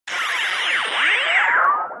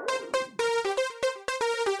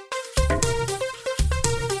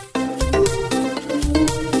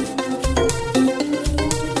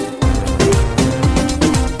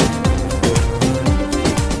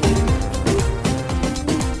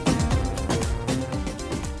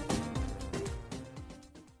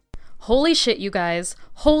Holy shit, you guys.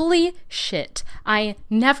 Holy shit. I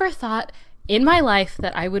never thought in my life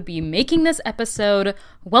that I would be making this episode.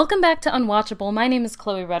 Welcome back to Unwatchable. My name is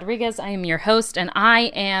Chloe Rodriguez. I am your host, and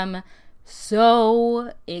I am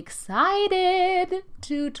so excited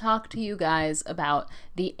to talk to you guys about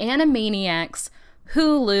the Animaniacs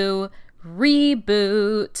Hulu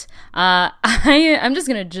reboot. I'm just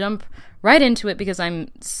going to jump right into it because I'm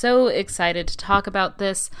so excited to talk about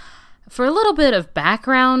this. For a little bit of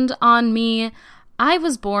background on me, I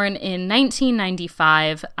was born in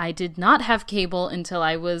 1995. I did not have cable until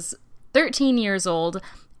I was 13 years old,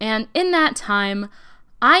 and in that time,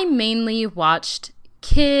 I mainly watched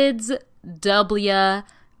Kids WB,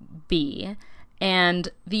 and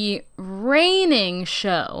the reigning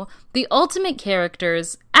show, the ultimate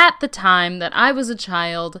characters at the time that I was a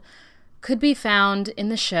child, could be found in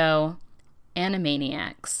the show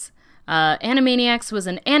Animaniacs. Animaniacs was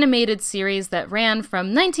an animated series that ran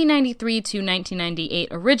from 1993 to 1998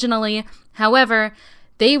 originally. However,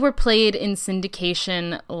 they were played in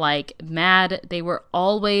syndication like mad. They were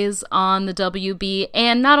always on the WB,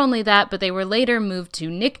 and not only that, but they were later moved to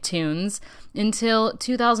Nicktoons until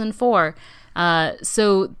 2004.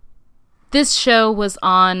 So this show was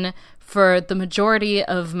on for the majority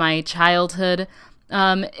of my childhood.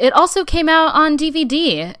 It also came out on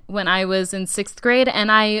DVD when I was in 6th grade,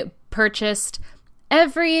 and I purchased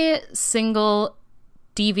every single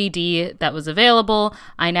DVD that was available.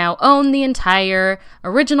 I now own the entire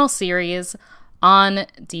original series on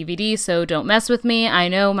DVD, so don't mess with me. I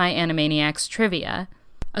know my Animaniacs trivia.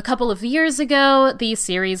 A couple of years ago, the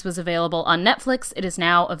series was available on Netflix. It is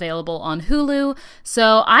now available on Hulu.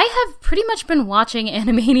 So I have pretty much been watching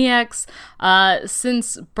Animaniacs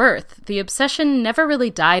since birth. The obsession never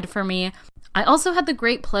really died for me. I also had the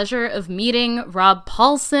great pleasure of meeting Rob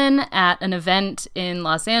Paulsen at an event in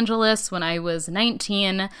Los Angeles when I was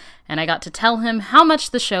 19, and I got to tell him how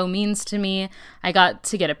much the show means to me. I got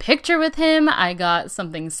to get a picture with him. I got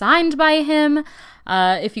something signed by him.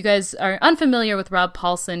 If you guys are unfamiliar with Rob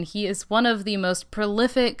Paulsen, he is one of the most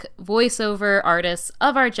prolific voiceover artists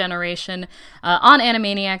of our generation. On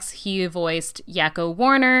Animaniacs, he voiced Yakko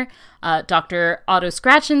Warner, Dr. Otto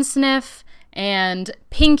Scratch and Sniff, and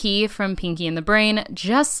Pinky from Pinky and the Brain,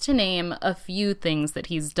 just to name a few things that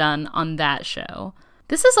he's done on that show.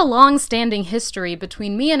 This is a long-standing history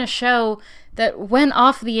between me and a show that went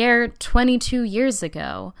off the air 22 years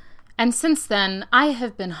ago. And since then, I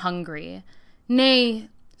have been hungry, nay,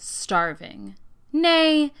 starving,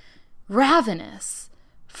 nay, ravenous,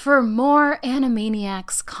 for more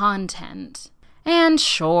Animaniacs content. And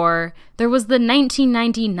sure, there was the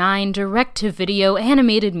 1999 direct-to-video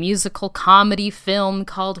animated musical comedy film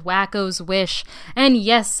called Wacko's Wish, and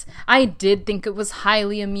yes, I did think it was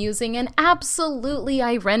highly amusing, and absolutely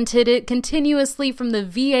I rented it continuously from the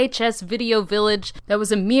VHS Video Village that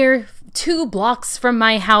was a mere 2 blocks from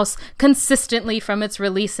my house, consistently from its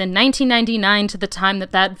release in 1999 to the time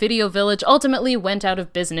that that Video Village ultimately went out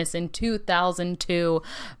of business in 2002.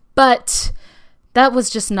 But that was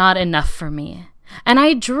just not enough for me. And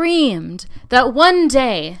I dreamed that one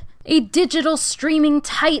day a digital streaming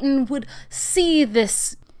titan would see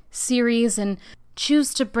this series and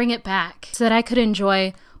choose to bring it back so that I could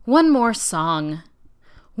enjoy one more song,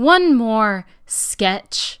 one more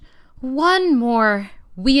sketch, one more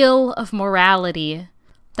Wheel of Morality.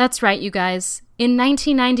 That's right, you guys. In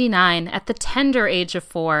 1999, at the tender age of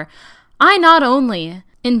 4, I not only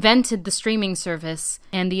invented the streaming service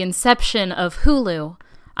and the inception of Hulu,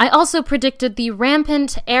 I also predicted the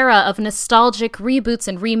rampant era of nostalgic reboots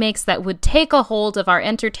and remakes that would take a hold of our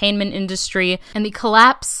entertainment industry and the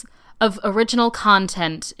collapse of original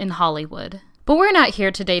content in Hollywood. But we're not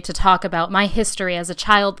here today to talk about my history as a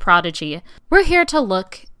child prodigy. We're here to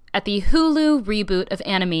look at the Hulu reboot of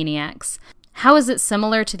Animaniacs. How is it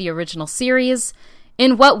similar to the original series?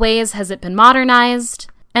 In what ways has it been modernized?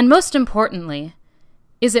 And most importantly,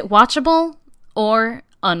 is it watchable or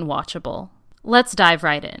unwatchable? Let's dive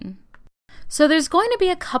right in. So there's going to be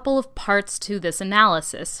a couple of parts to this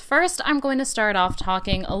analysis. First, I'm going to start off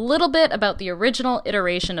talking a little bit about the original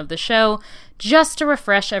iteration of the show, just to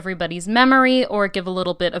refresh everybody's memory or give a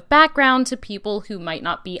little bit of background to people who might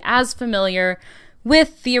not be as familiar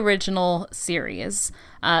with the original series.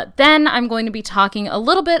 Then I'm going to be talking a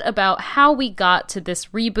little bit about how we got to this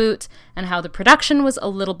reboot and how the production was a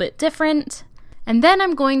little bit different. And then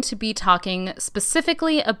I'm going to be talking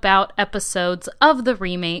specifically about episodes of the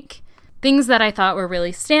remake, things that I thought were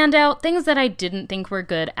really standout, things that I didn't think were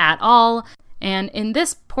good at all, And in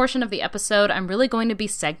this portion of the episode, I'm really going to be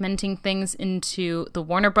segmenting things into the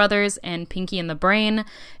Warner Brothers and Pinky and the Brain.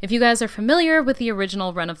 If you guys are familiar with the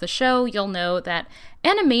original run of the show, you'll know that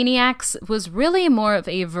Animaniacs was really more of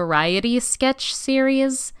a variety sketch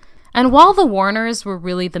series. And while the Warners were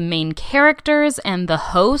really the main characters and the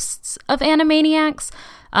hosts of Animaniacs,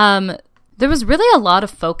 there was really a lot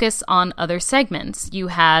of focus on other segments. You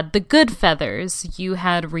had the Goodfeathers, you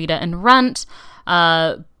had Rita and Runt,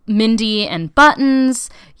 Mindy and Buttons,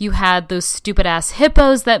 you had those stupid-ass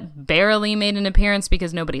hippos that barely made an appearance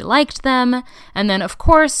because nobody liked them, and then, of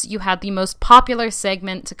course, you had the most popular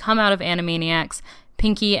segment to come out of Animaniacs,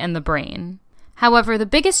 Pinky and the Brain. However, the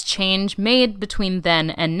biggest change made between then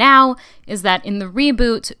and now is that in the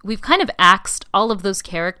reboot, we've kind of axed all of those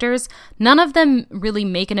characters. None of them really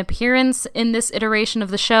make an appearance in this iteration of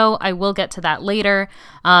the show. I will get to that later.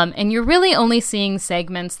 And you're really only seeing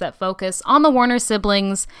segments that focus on the Warner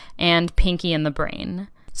siblings and Pinky and the Brain.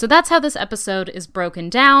 So that's how this episode is broken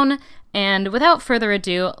down. And without further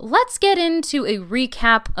ado, let's get into a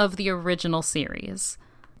recap of the original series.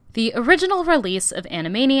 The original release of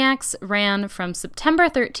Animaniacs ran from September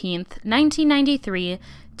 13th, 1993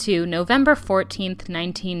 to November 14th,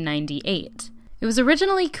 1998. It was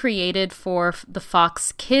originally created for the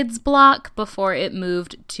Fox Kids block before it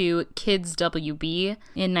moved to Kids WB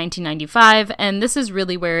in 1995, and this is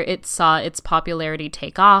really where it saw its popularity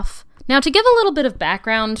take off. Now, to give a little bit of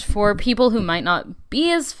background for people who might not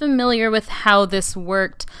be as familiar with how this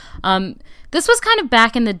worked, this was kind of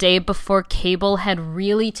back in the day before cable had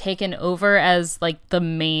really taken over as, like, the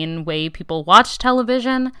main way people watch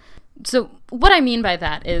television. So what I mean by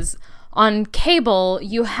that is, on cable,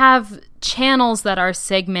 you have channels that are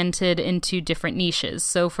segmented into different niches.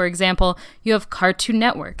 So, for example, you have Cartoon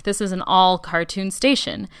Network. This is an all-cartoon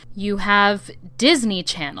station. You have Disney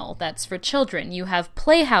Channel. That's for children. You have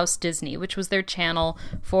Playhouse Disney, which was their channel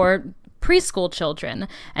for preschool children.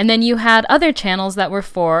 And then you had other channels that were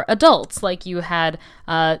for adults, like you had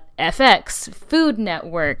FX, Food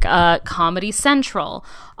Network, Comedy Central.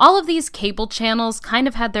 All of these cable channels kind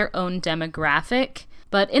of had their own demographic.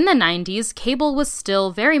 But in the 90s, cable was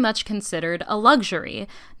still very much considered a luxury.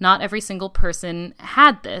 Not every single person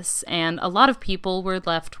had this, and a lot of people were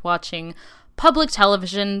left watching public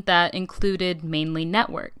television that included mainly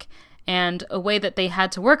network. And a way that they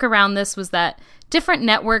had to work around this was that different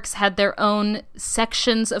networks had their own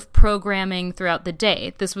sections of programming throughout the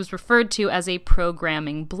day. This was referred to as a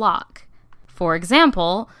programming block. For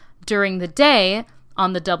example, during the day,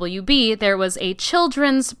 on the WB, there was a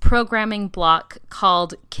children's programming block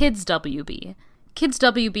called Kids WB. Kids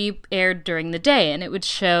WB aired during the day, and it would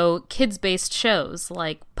show kids-based shows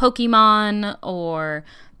like Pokemon or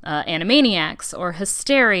Animaniacs or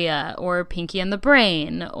Hysteria or Pinky and the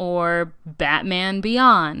Brain or Batman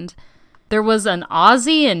Beyond. There was an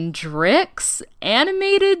Ozzy and Drix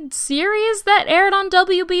animated series that aired on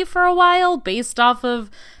WB for a while based off of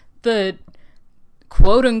the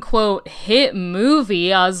quote-unquote hit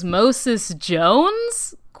movie Osmosis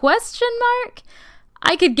Jones? ?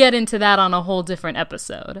 I could get into that on a whole different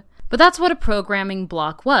episode. But that's what a programming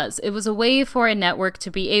block was. It was a way for a network to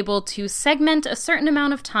be able to segment a certain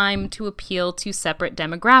amount of time to appeal to separate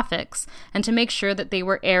demographics, and to make sure that they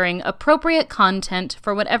were airing appropriate content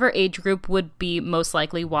for whatever age group would be most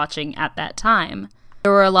likely watching at that time.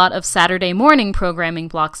 There were a lot of Saturday morning programming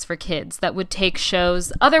blocks for kids that would take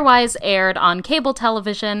shows otherwise aired on cable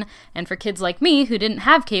television, and for kids like me who didn't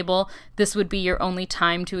have cable, this would be your only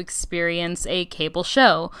time to experience a cable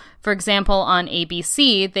show. For example, on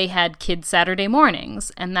ABC, they had Kids Saturday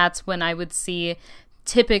Mornings, and that's when I would see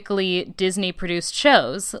typically Disney-produced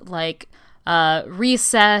shows like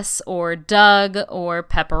Recess or Doug or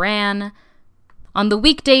Pepper Ann. On the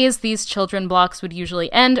weekdays, these children blocks would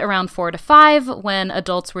usually end around 4 to 5 when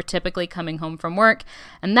adults were typically coming home from work,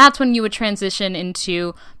 and that's when you would transition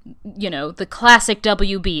into, the classic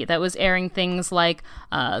WB that was airing things like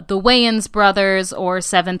the Wayans Brothers or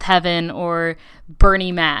Seventh Heaven or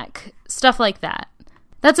Bernie Mac, stuff like that.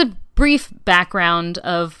 That's a brief background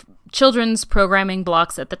of children's programming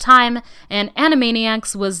blocks at the time, and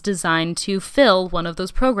Animaniacs was designed to fill one of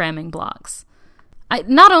those programming blocks.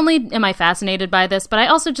 Not only am I fascinated by this, but I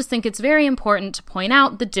also just think it's very important to point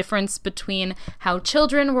out the difference between how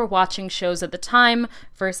children were watching shows at the time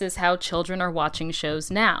versus how children are watching shows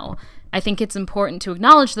now. I think it's important to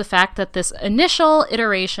acknowledge the fact that this initial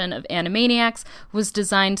iteration of Animaniacs was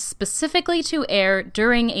designed specifically to air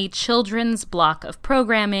during a children's block of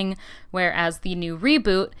programming, whereas the new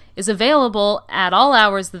reboot is available at all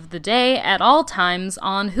hours of the day, at all times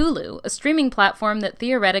on Hulu, a streaming platform that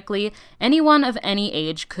theoretically anyone of any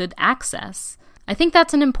age could access. I think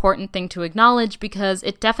that's an important thing to acknowledge because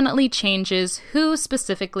it definitely changes who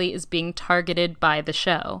specifically is being targeted by the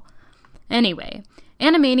show. Anyway,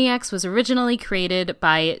 Animaniacs was originally created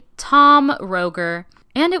by Tom Roger,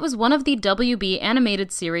 and it was one of the WB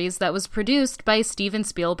animated series that was produced by Steven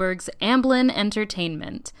Spielberg's Amblin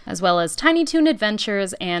Entertainment, as well as Tiny Toon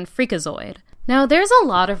Adventures and Freakazoid. Now, there's a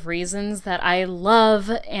lot of reasons that I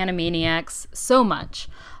love Animaniacs so much.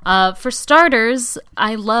 For starters,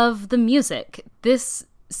 I love the music. This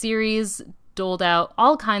series doled out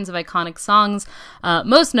all kinds of iconic songs,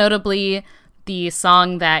 most notably the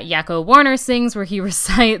song that Yakko Warner sings where he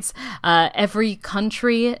recites every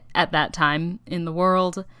country at that time in the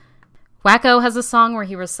world. Wakko has a song where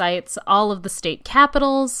he recites all of the state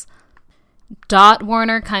capitals. Dot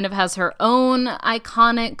Warner kind of has her own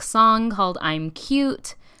iconic song called I'm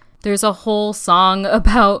Cute. There's a whole song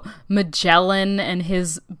about Magellan and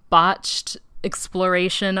his botched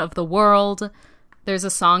exploration of the world. There's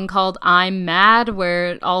a song called I'm Mad,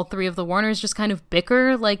 where all three of the Warners just kind of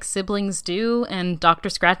bicker like siblings do, and Dr.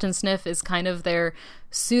 Scratch and Sniff is kind of their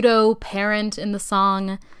pseudo-parent in the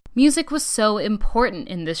song. Music was so important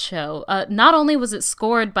in this show. Not only was it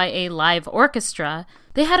scored by a live orchestra,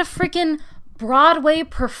 they had a freaking Broadway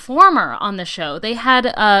performer on the show. They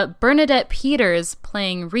had Bernadette Peters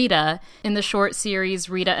playing Rita in the short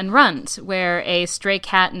series Rita and Runt, where a stray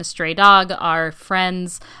cat and a stray dog are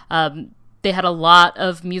friends. They had a lot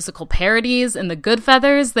of musical parodies in the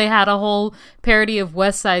Goodfeathers. They had a whole parody of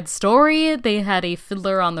West Side Story. They had a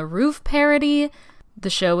Fiddler on the Roof parody. The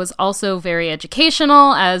show was also very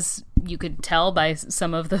educational, as you could tell by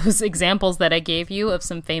some of those examples that I gave you of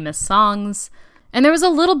some famous songs. And there was a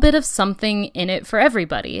little bit of something in it for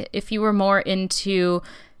everybody. If you were more into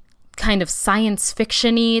kind of science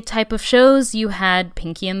fiction-y type of shows, you had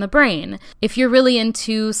Pinky and the Brain. If you're really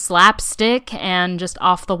into slapstick and just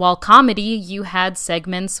off-the-wall comedy, you had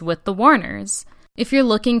segments with the Warners. If you're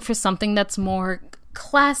looking for something that's more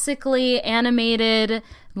classically animated,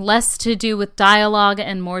 less to do with dialogue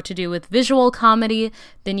and more to do with visual comedy,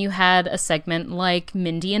 then you had a segment like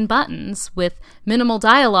Mindy and Buttons with minimal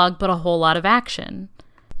dialogue but a whole lot of action.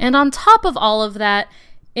 And on top of all of that,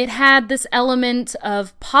 it had this element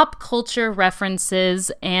of pop culture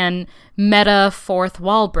references and meta fourth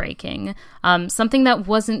wall breaking, something that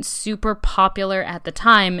wasn't super popular at the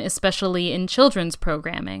time, especially in children's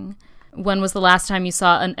programming. When was the last time you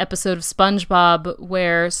saw an episode of SpongeBob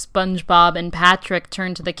where SpongeBob and Patrick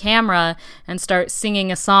turn to the camera and start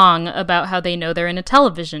singing a song about how they know they're in a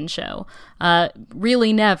television show?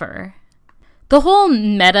 Really never. The whole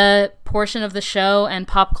meta portion of the show and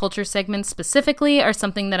pop culture segments specifically are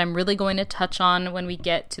something that I'm really going to touch on when we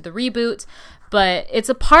get to the reboot, but it's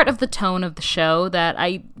a part of the tone of the show that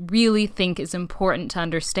I really think is important to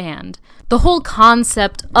understand. The whole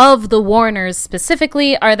concept of the Warners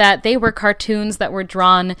specifically are that they were cartoons that were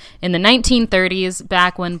drawn in the 1930s,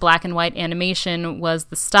 back when black and white animation was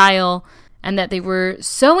the style, and that they were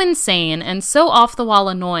so insane and so off-the-wall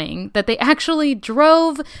annoying that they actually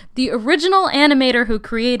drove the original animator who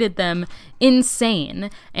created them insane,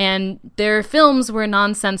 and their films were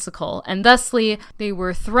nonsensical, and thusly they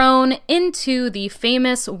were thrown into the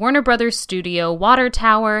famous Warner Brothers studio water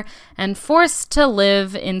tower and forced to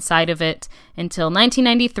live inside of it until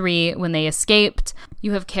 1993 when they escaped.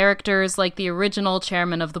 You have characters like the original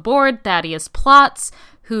chairman of the board, Thaddeus Plotz,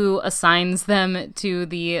 who assigns them to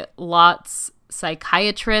the Lots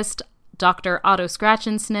psychiatrist, Dr. Otto Scratch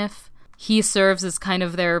and Sniff. He serves as kind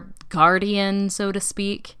of their guardian, so to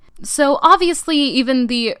speak. So obviously, even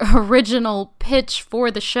the original pitch for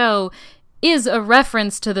the show is a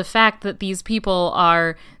reference to the fact that these people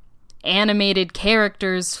are animated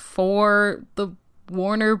characters for the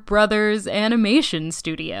Warner Brothers animation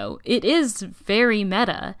studio. It is very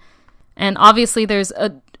meta. And obviously, there's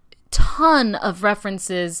a ton of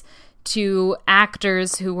references to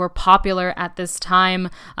actors who were popular at this time.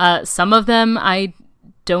 Some of them I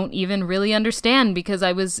don't even really understand because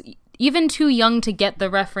I was even too young to get the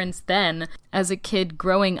reference then. As a kid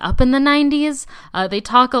growing up in the 90s, they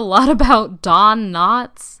talk a lot about Don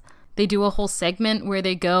Knotts. They do a whole segment where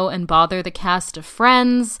they go and bother the cast of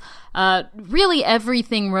Friends. Really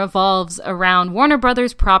everything revolves around Warner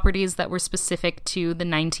Brothers properties that were specific to the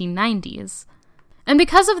 1990s. And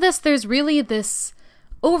because of this, there's really this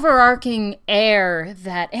overarching air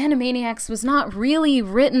that Animaniacs was not really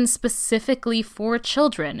written specifically for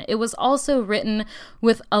children. It was also written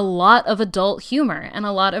with a lot of adult humor and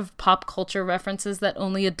a lot of pop culture references that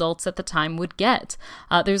only adults at the time would get.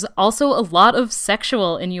 There's also a lot of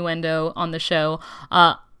sexual innuendo on the show.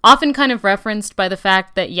 often kind of referenced by the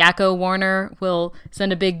fact that Yakko Warner will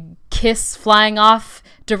send a big kiss flying off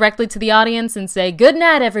directly to the audience and say, "Good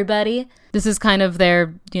night, everybody." This is kind of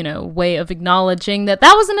their, way of acknowledging that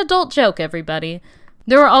was an adult joke, everybody.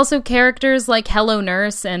 There were also characters like Hello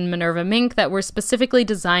Nurse and Minerva Mink that were specifically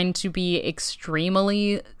designed to be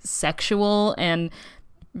extremely sexual and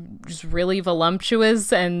just really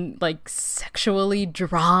voluptuous and, sexually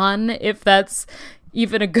drawn, if that's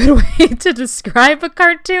even a good way to describe a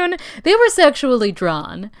cartoon. They were sexually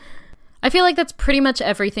drawn. I feel like that's pretty much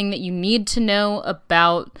everything that you need to know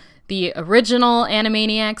about the original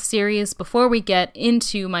Animaniacs series before we get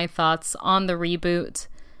into my thoughts on the reboot.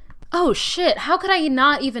 Oh shit, how could I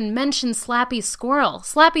not even mention Slappy Squirrel?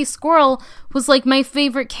 Slappy Squirrel was my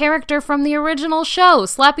favorite character from the original show.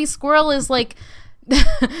 Slappy Squirrel is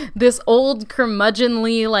this old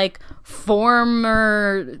curmudgeonly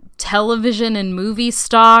former television and movie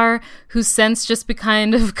star who's since just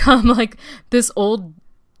become this old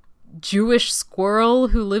Jewish squirrel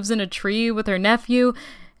who lives in a tree with her nephew.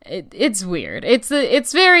 It's weird. It's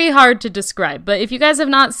very hard to describe, but if you guys have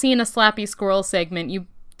not seen a Slappy Squirrel segment, you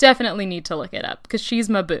definitely need to look it up, because she's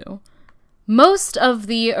my boo. Most of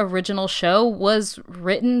the original show was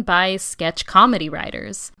written by sketch comedy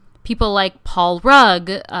writers. People like Paul Rugg,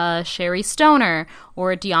 Sherry Stoner,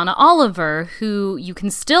 or Deanna Oliver, who you can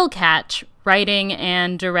still catch writing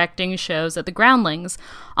and directing shows at the Groundlings,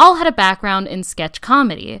 all had a background in sketch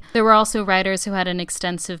comedy. There were also writers who had an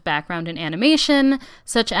extensive background in animation,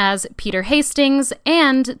 such as Peter Hastings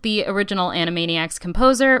and the original Animaniacs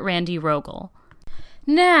composer, Randy Rogel.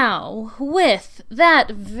 Now, with that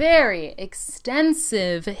very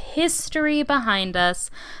extensive history behind us,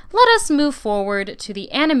 let us move forward to the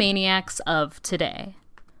Animaniacs of today.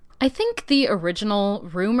 I think the original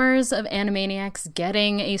rumors of Animaniacs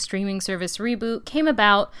getting a streaming service reboot came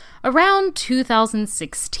about around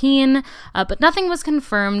 2016, but nothing was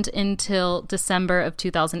confirmed until December of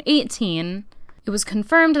 2018. It was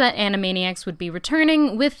confirmed that Animaniacs would be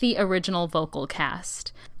returning with the original vocal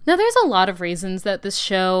cast. Now, there's a lot of reasons that this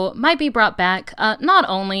show might be brought back. Not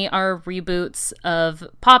only are reboots of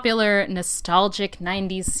popular, nostalgic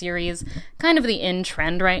 90s series kind of the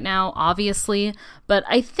in-trend right now, obviously, but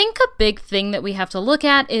I think a big thing that we have to look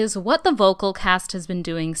at is what the vocal cast has been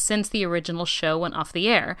doing since the original show went off the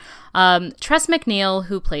air. Tress MacNeille,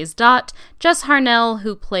 who plays Dot, Jess Harnell,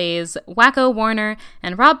 who plays Wakko Warner,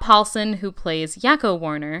 and Rob Paulsen, who plays Yakko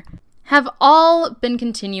Warner, have all been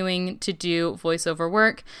continuing to do voiceover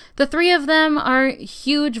work. The three of them are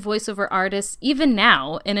huge voiceover artists, even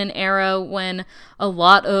now, in an era when a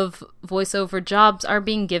lot of voiceover jobs are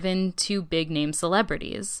being given to big-name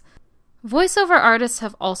celebrities. Voiceover artists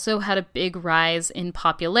have also had a big rise in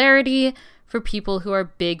popularity for people who are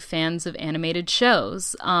big fans of animated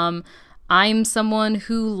shows. I'm someone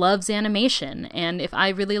who loves animation, and if I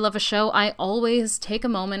really love a show, I always take a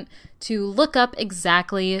moment to look up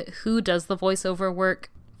exactly who does the voiceover work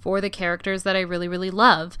for the characters that I really, really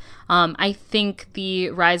love. I think the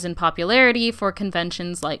rise in popularity for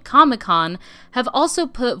conventions like Comic-Con have also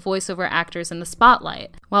put voiceover actors in the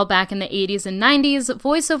spotlight. While back in the 80s and 90s,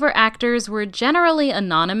 voiceover actors were generally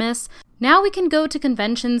anonymous, now we can go to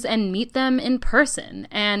conventions and meet them in person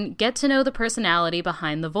and get to know the personality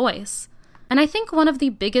behind the voice. And I think one of the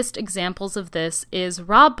biggest examples of this is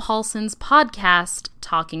Rob Paulsen's podcast,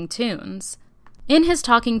 Talking Tunes. In his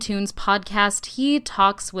Talking Tunes podcast, he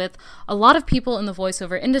talks with a lot of people in the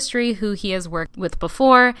voiceover industry who he has worked with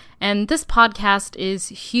before, and this podcast is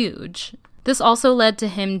huge. This also led to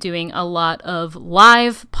him doing a lot of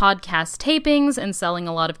live podcast tapings and selling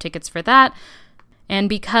a lot of tickets for that. And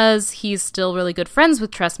because he's still really good friends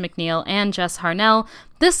with Tress MacNeille and Jess Harnell,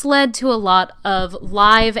 this led to a lot of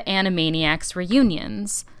live Animaniacs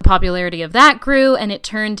reunions. The popularity of that grew, and it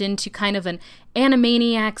turned into kind of an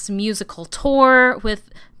Animaniacs musical tour with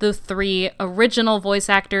the three original voice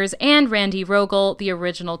actors and Randy Rogel, the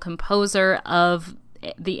original composer of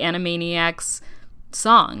the Animaniacs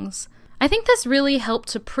songs. I think this really helped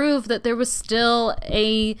to prove that there was still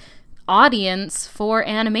a audience for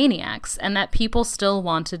Animaniacs and that people still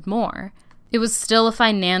wanted more. It was still a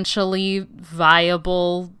financially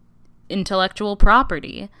viable intellectual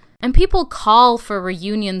property. And people call for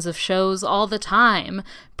reunions of shows all the time.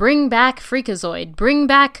 Bring back Freakazoid. Bring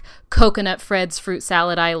back Coconut Fred's Fruit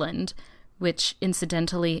Salad Island, which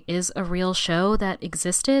incidentally is a real show that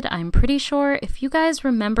existed. I'm pretty sure if you guys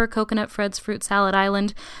remember Coconut Fred's Fruit Salad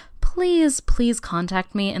Island, please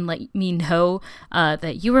contact me and let me know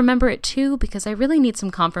that you remember it too, because I really need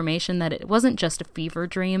some confirmation that it wasn't just a fever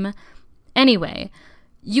dream. Anyway,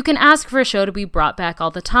 You can ask for a show to be brought back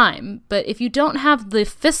all the time, but if you don't have the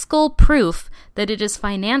fiscal proof that it is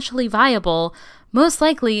financially viable, most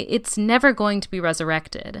likely it's never going to be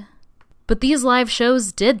resurrected. But these live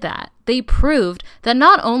shows did that. They proved that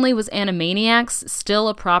not only was Animaniacs still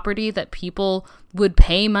a property that people would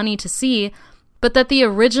pay money to see, but that the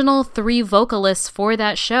original 3 vocalists for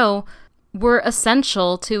that show were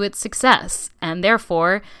essential to its success, and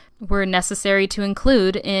therefore were necessary to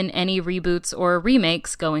include in any reboots or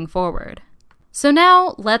remakes going forward. So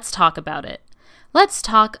now let's talk about it. Let's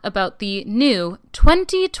talk about the new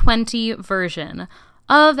 2020 version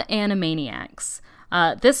of Animaniacs.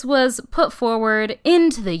 This was put forward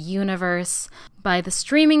into the universe by the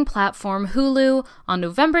streaming platform Hulu on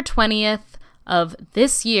November 20th of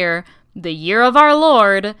this year, the year of our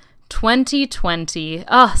Lord, 2020.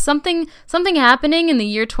 Something happening in the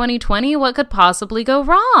year 2020? What could possibly go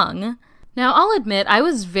wrong? Now, I'll admit, I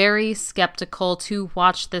was very skeptical to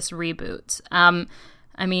watch this reboot.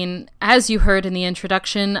 As you heard in the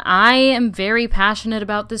introduction, I am very passionate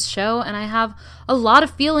about this show, and I have a lot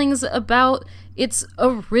of feelings about its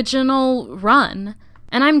original run.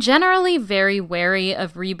 And I'm generally very wary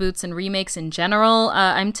of reboots and remakes in general.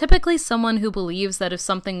 I'm typically someone who believes that if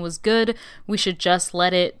something was good, we should just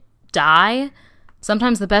let it die.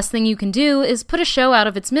 Sometimes the best thing you can do is put a show out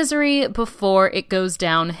of its misery before it goes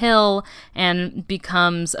downhill and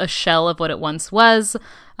becomes a shell of what it once was.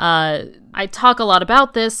 I talk a lot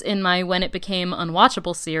about this in my When It Became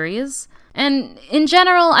Unwatchable series. And in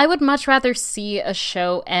general, I would much rather see a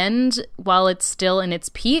show end while it's still in its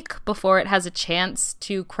peak before it has a chance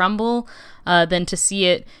to crumble than to see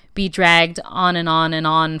it be dragged on and on and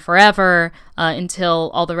on forever until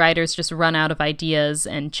all the writers just run out of ideas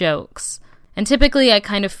and jokes. And typically I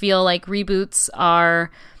kind of feel like reboots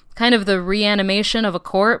are kind of the reanimation of a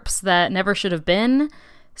corpse that never should have been.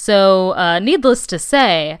 So needless to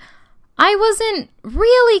say, I wasn't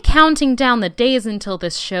really counting down the days until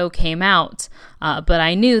this show came out, but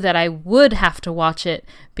I knew that I would have to watch it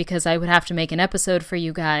because I would have to make an episode for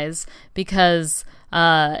you guys, because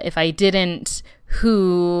if I didn't,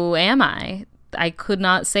 who am I? I could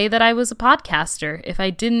not say that I was a podcaster if I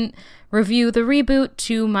didn't review the reboot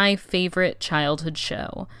to my favorite childhood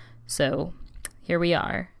show. So here we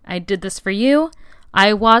are. I did this for you.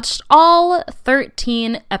 I watched all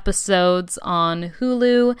 13 episodes on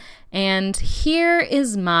Hulu, and here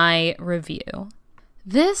is my review.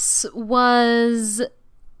 This was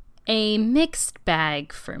a mixed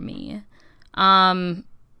bag for me.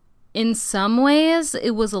 In some ways,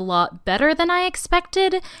 it was a lot better than I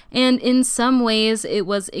expected, and in some ways, it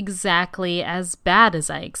was exactly as bad as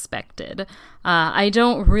I expected. I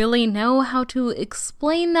don't really know how to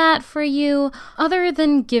explain that for you, other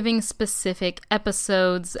than giving specific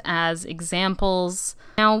episodes as examples.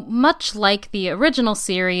 Now, much like the original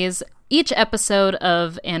series, each episode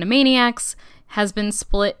of Animaniacs has been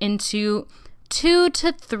split into 2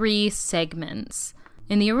 to 3 segments.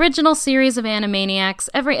 In the original series of Animaniacs,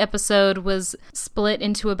 every episode was split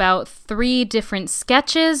into about 3 different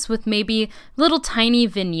sketches with maybe little tiny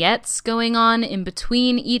vignettes going on in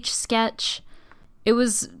between each sketch. It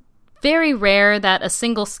was very rare that a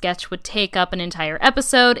single sketch would take up an entire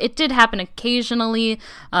episode. It did happen occasionally.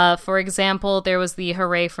 For example, there was the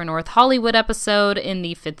Hooray for North Hollywood episode in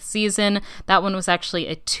the 5th season. That one was actually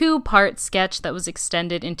a 2-part sketch that was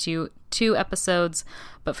extended into 2 episodes.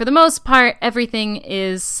 But for the most part, everything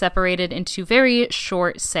is separated into very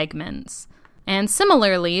short segments. And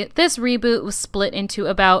similarly, this reboot was split into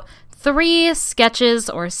about 3 sketches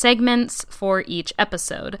or segments for each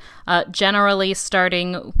episode, generally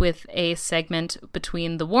starting with a segment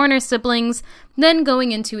between the Warner siblings, then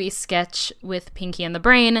going into a sketch with Pinky and the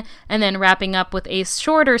Brain, and then wrapping up with a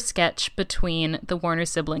shorter sketch between the Warner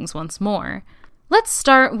siblings once more. Let's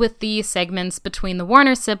start with the segments between the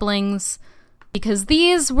Warner siblings, because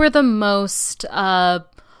these were the most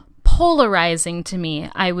polarizing to me,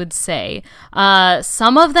 I would say.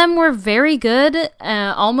 Some of them were very good,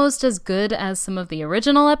 almost as good as some of the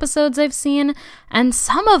original episodes I've seen, and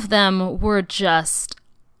some of them were just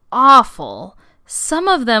awful. Some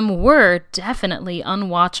of them were definitely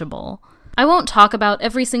unwatchable. I won't talk about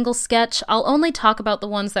every single sketch. I'll only talk about the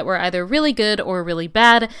ones that were either really good or really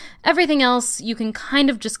bad. Everything else you can kind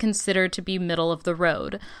of just consider to be middle of the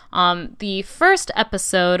road. The first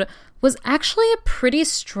episode was actually a pretty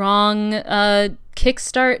strong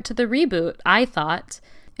kickstart to the reboot, I thought.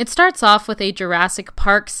 It starts off with a Jurassic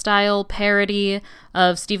Park-style parody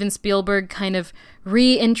of Steven Spielberg kind of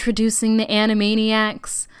reintroducing the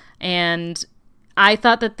Animaniacs, and I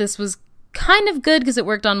thought that this was kind of good because it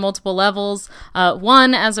worked on multiple levels.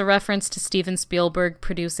 One, as a reference to Steven Spielberg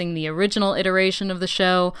producing the original iteration of the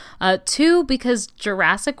show. Two, because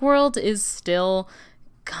Jurassic World is still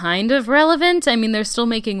kind of relevant. I mean, they're still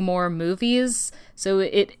making more movies, so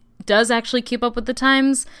it does actually keep up with the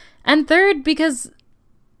times. And third, because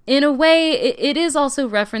in a way, it is also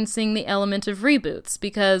referencing the element of reboots,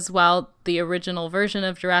 because while the original version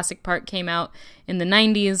of Jurassic Park came out in the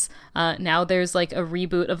 90s, now there's like a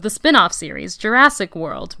reboot of the spin-off series, Jurassic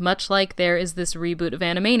World, much like there is this reboot of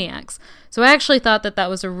Animaniacs. So I actually thought that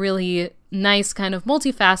was a really nice kind of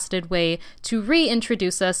multifaceted way to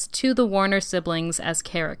reintroduce us to the Warner siblings as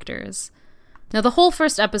characters. Now, the whole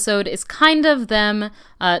first episode is kind of them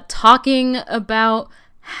talking about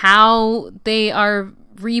how they are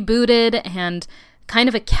rebooted and kind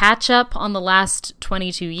of a catch-up on the last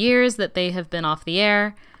 22 years that they have been off the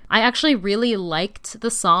air. I actually really liked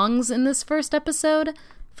the songs in this first episode.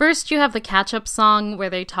 First, you have the catch-up song where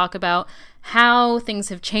they talk about how things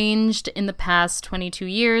have changed in the past 22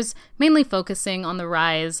 years, mainly focusing on the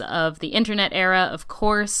rise of the internet era, of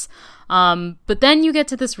course. But then you get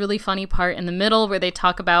to this really funny part in the middle where they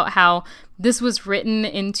talk about how this was written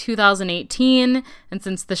in 2018, and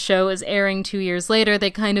since the show is airing 2 years later, they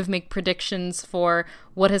kind of make predictions for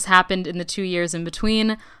what has happened in the 2 years in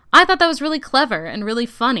between. I thought that was really clever and really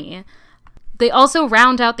funny. They also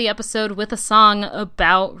round out the episode with a song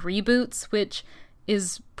about reboots, which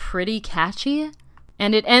is pretty catchy.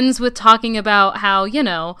 And it ends with talking about how,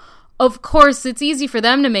 of course, it's easy for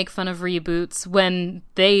them to make fun of reboots when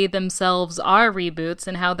they themselves are reboots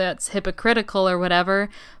and how that's hypocritical or whatever,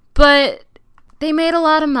 but they made a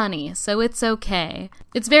lot of money, so it's okay.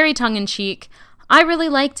 It's very tongue-in-cheek. I really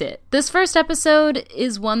liked it. This first episode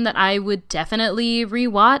is one that I would definitely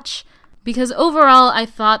rewatch because overall I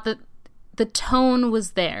thought that the tone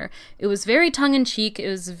was there. It was very tongue-in-cheek. It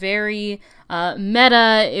was very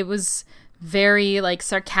meta. It was very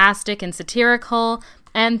sarcastic and satirical.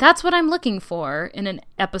 And that's what I'm looking for in an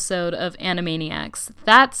episode of Animaniacs.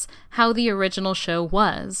 That's how the original show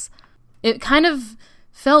was. It kind of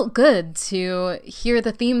felt good to hear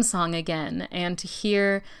the theme song again and to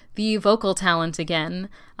hear the vocal talent again.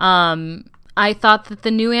 I thought that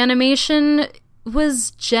the new animation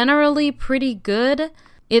was generally pretty good.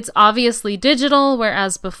 It's obviously digital,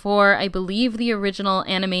 whereas before, I believe the original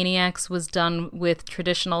Animaniacs was done with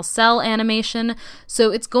traditional cell animation,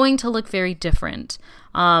 so it's going to look very different.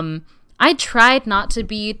 I tried not to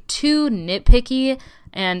be too nitpicky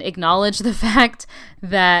and acknowledge the fact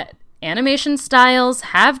that animation styles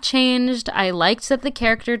have changed. I liked that the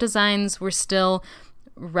character designs were still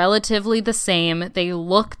relatively the same. They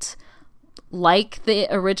looked like the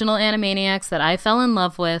original Animaniacs that I fell in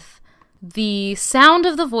love with. The sound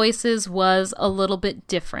of the voices was a little bit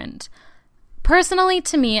different. Personally,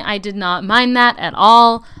 to me, I did not mind that at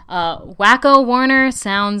all. Wacko Warner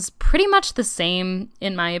sounds pretty much the same,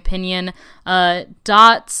 in my opinion.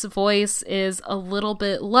 Dot's voice is a little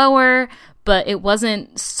bit lower, but it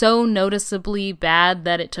wasn't so noticeably bad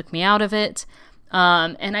that it took me out of it.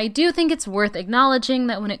 And I do think it's worth acknowledging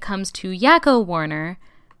that when it comes to Yakko Warner,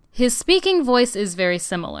 his speaking voice is very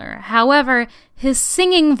similar. However, his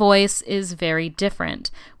singing voice is very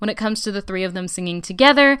different. When it comes to the three of them singing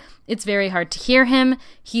together, it's very hard to hear him.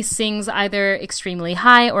 He sings either extremely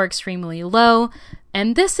high or extremely low,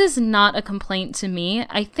 and this is not a complaint to me.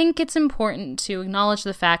 I think it's important to acknowledge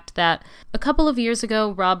the fact that a couple of years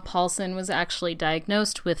ago, Rob Paulsen was actually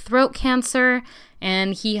diagnosed with throat cancer,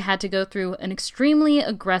 and he had to go through an extremely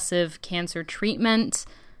aggressive cancer treatment.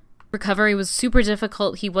 Recovery was super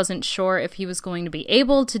difficult. He wasn't sure if he was going to be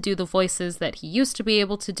able to do the voices that he used to be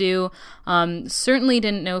able to do. Certainly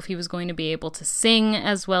didn't know if he was going to be able to sing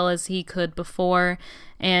as well as he could before.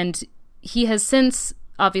 And he has since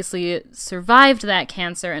obviously survived that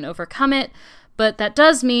cancer and overcome it. But that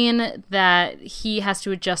does mean that he has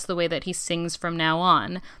to adjust the way that he sings from now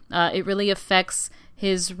on. It really affects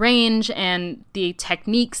his range and the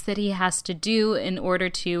techniques that he has to do in order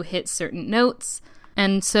to hit certain notes.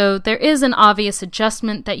 And so there is an obvious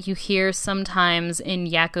adjustment that you hear sometimes in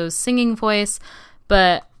Yakko's singing voice,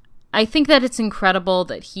 but I think that it's incredible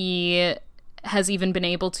that he has even been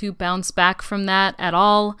able to bounce back from that at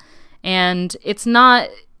all, and it's not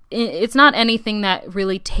anything that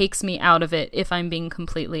really takes me out of it, if I'm being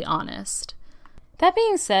completely honest. That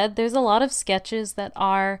being said, there's a lot of sketches that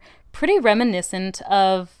are pretty reminiscent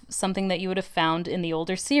of something that you would have found in the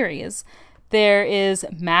older series. There is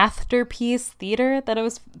Masterpiece Theater that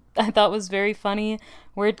I thought was very funny,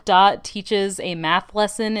 where Dot teaches a math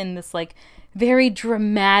lesson in this very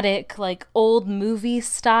dramatic old movie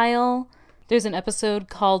style. There's an episode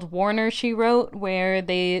called Warner, She Wrote, where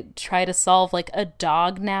they try to solve like a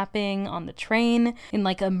dog napping on the train in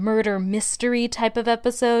like a murder mystery type of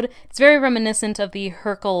episode. It's very reminiscent of the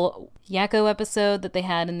Hercule Yakko episode that they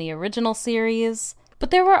had in the original series.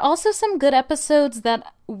 But there were also some good episodes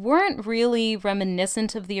that weren't really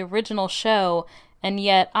reminiscent of the original show, and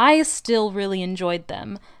yet I still really enjoyed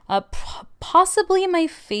them. Possibly my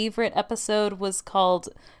favorite episode was called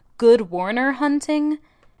Good Warner Hunting.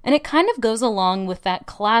 And it kind of goes along with that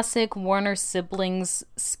classic Warner siblings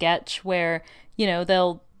sketch where, you know,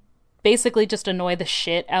 they'll basically just annoy the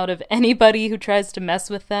shit out of anybody who tries to mess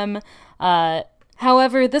with them.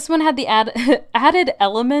 However, this one had the added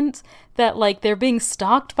element that, like, they're being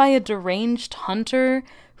stalked by a deranged hunter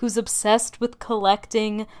who's obsessed with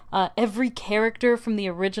collecting every character from the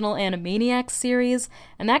original Animaniacs series.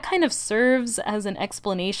 And that kind of serves as an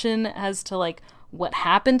explanation as to, like, what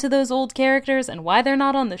happened to those old characters and why they're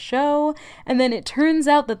not on the show. And then it turns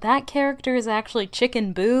out that that character is actually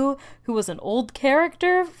Chicken Boo, who was an old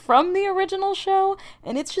character from the original show.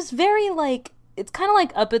 And it's just very, like, it's kind of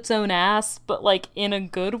like up its own ass, but like in a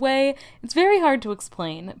good way. It's very hard to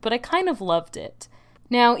explain, but I kind of loved it.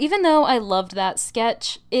 Now, even though I loved that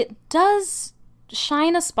sketch, it does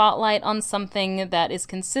shine a spotlight on something that is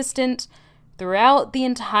consistent throughout the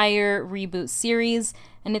entire reboot series,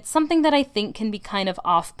 and it's something that I think can be kind of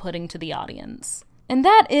off-putting to the audience. And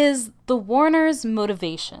that is the Warners'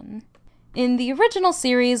 motivation. In the original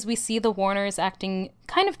series, we see the Warners acting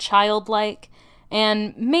kind of childlike,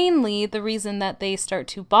 and mainly the reason that they start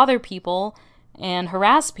to bother people and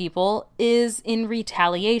harass people is in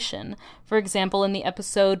retaliation. For example, in the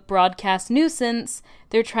episode Broadcast Nuisance,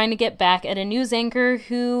 they're trying to get back at a news anchor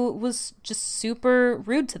who was just super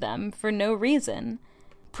rude to them for no reason.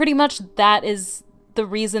 Pretty much that is the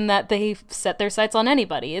reason that they set their sights on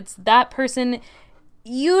anybody. It's that person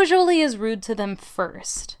usually is rude to them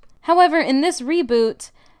first. However, in this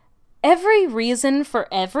reboot, every reason for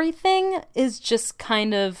everything is just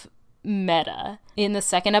kind of meta. In the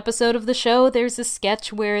second episode of the show, there's a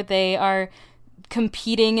sketch where they are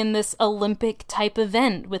competing in this Olympic type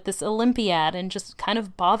event with this Olympiad and just kind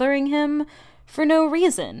of bothering him for no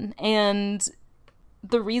reason. And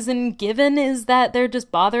the reason given is that they're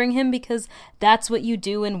just bothering him because that's what you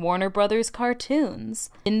do in Warner Brothers cartoons.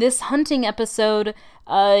 In this hunting episode,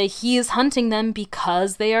 he is hunting them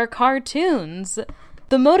because they are cartoons.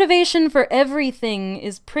 The motivation for everything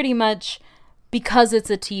is pretty much because it's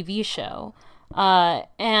a TV show.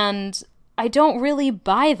 And I don't really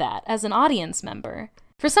buy that as an audience member.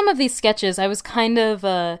 For some of these sketches, I was kind of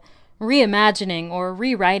reimagining or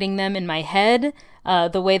rewriting them in my head,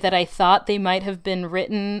 the way that I thought they might have been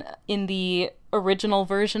written in the original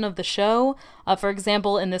version of the show. For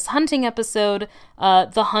example, in this hunting episode,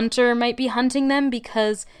 the hunter might be hunting them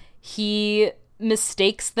because he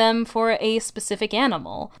mistakes them for a specific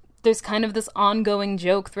animal. There's kind of this ongoing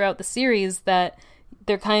joke throughout the series that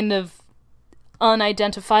they're kind of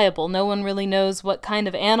unidentifiable. No one really knows what kind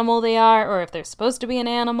of animal they are or if they're supposed to be an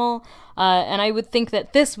animal. And I would think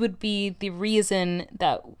that this would be the reason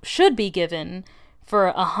that should be given for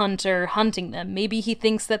a hunter hunting them. Maybe he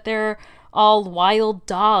thinks that they're all wild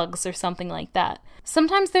dogs or something like that.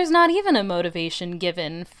 Sometimes there's not even a motivation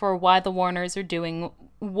given for why the Warners are doing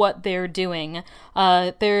what they're doing.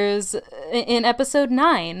 There's, in episode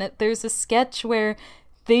 9, there's a sketch where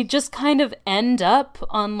they just kind of end up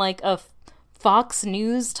on like a Fox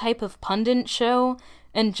News type of pundit show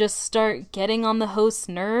and just start getting on the host's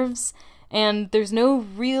nerves, and there's no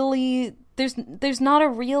really, there's not a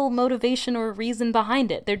real motivation or reason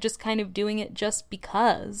behind it. They're just kind of doing it just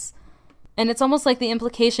because. And it's almost like the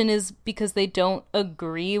implication is because they don't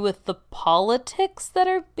agree with the politics that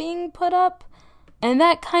are being put up. And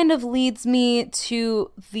that kind of leads me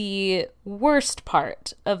to the worst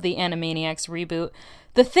part of the Animaniacs reboot.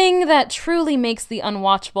 The thing that truly makes the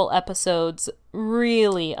unwatchable episodes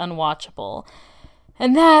really unwatchable.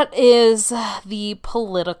 And that is the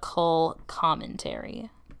political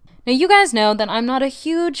commentary. Now, you guys know that I'm not a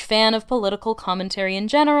huge fan of political commentary in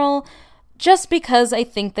general, just because I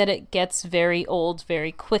think that it gets very old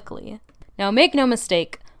very quickly. Now, make no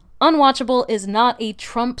mistake, Unwatchable is not a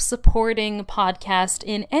Trump-supporting podcast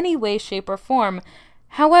in any way, shape, or form.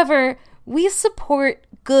 However, we support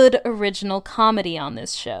good original comedy on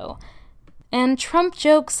this show. And Trump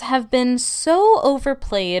jokes have been so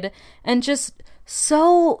overplayed and just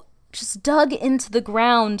dug into the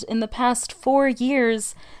ground in the past 4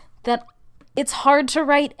 years that it's hard to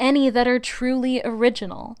write any that are truly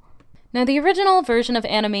original. Now, the original version of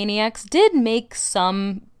Animaniacs did make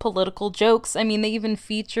some political jokes. I mean, they even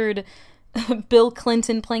featured Bill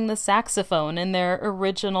Clinton playing the saxophone in their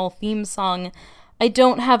original theme song. I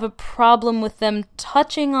don't have a problem with them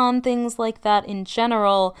touching on things like that in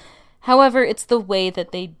general. However, it's the way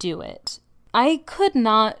that they do it. I could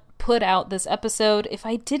not put out this episode if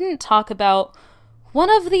I didn't talk about one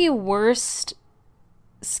of the worst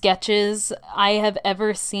sketches I have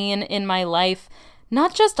ever seen in my life,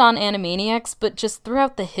 not just on Animaniacs, but just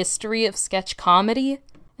throughout the history of sketch comedy.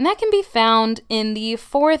 And that can be found in the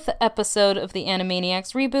 4th episode of the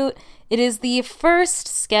Animaniacs reboot. It is the first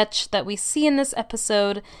sketch that we see in this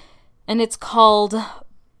episode, and it's called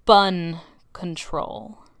Bun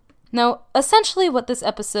Control. Now, essentially what this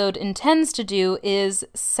episode intends to do is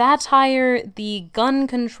satire the gun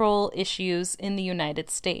control issues in the United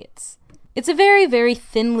States. It's a very, very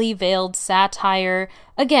thinly veiled satire.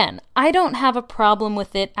 Again, I don't have a problem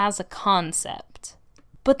with it as a concept,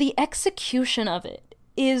 but the execution of it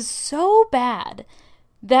is so bad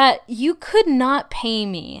that you could not pay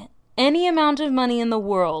me any amount of money in the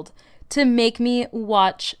world to make me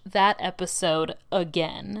watch that episode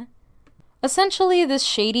again. Essentially, this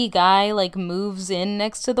shady guy, moves in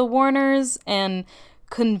next to the Warners and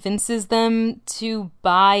convinces them to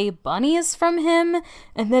buy bunnies from him,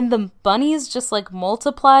 and then the bunnies just,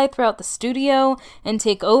 multiply throughout the studio and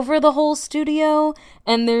take over the whole studio,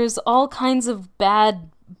 and there's all kinds of bad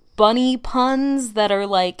bunny puns that are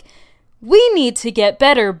we need to get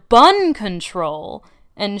better bun control,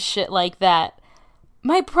 and shit like that.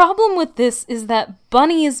 My problem with this is that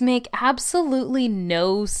bunnies make absolutely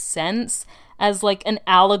no sense as an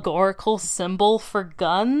allegorical symbol for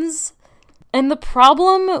guns. And the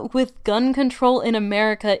problem with gun control in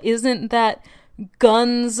America isn't that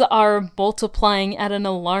guns are multiplying at an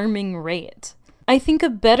alarming rate. I think a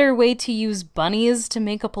better way to use bunnies to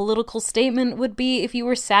make a political statement would be if you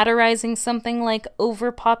were satirizing something like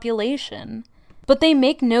overpopulation. But they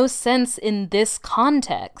make no sense in this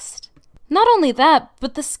context. Not only that,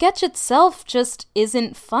 but the sketch itself just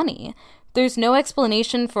isn't funny. There's no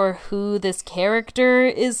explanation for who this character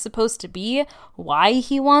is supposed to be, why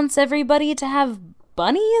he wants everybody to have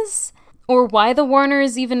bunnies, or why the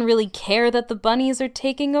Warners even really care that the bunnies are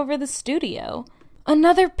taking over the studio.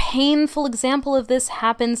 Another painful example of this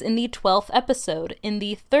happens in the 12th episode, in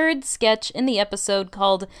the 3rd sketch in the episode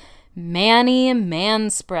called Manny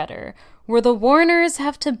Manspreader, where the Warners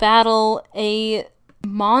have to battle a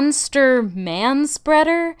monster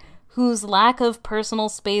manspreader whose lack of personal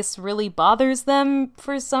space really bothers them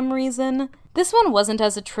for some reason. This one wasn't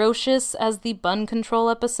as atrocious as the bun control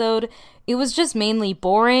episode. It was just mainly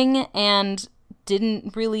boring and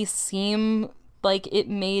didn't really seem like it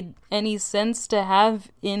made any sense to have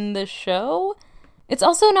in the show. It's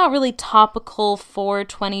also not really topical for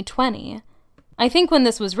 2020. I think when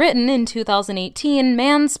this was written in 2018,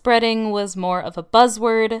 manspreading was more of a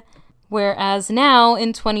buzzword, whereas now,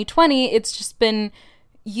 in 2020, it's just been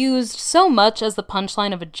used so much as the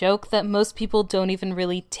punchline of a joke that most people don't even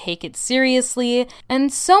really take it seriously,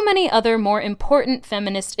 and so many other more important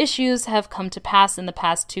feminist issues have come to pass in the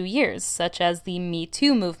past 2 years, such as the Me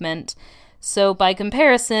Too movement. So by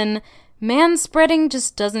comparison, manspreading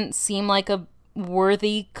just doesn't seem like a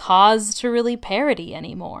worthy cause to really parody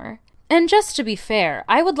anymore. And just to be fair,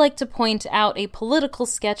 I would like to point out a political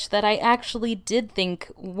sketch that I actually did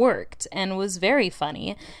think worked and was very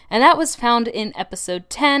funny, and that was found in episode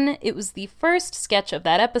 10. It was the first sketch of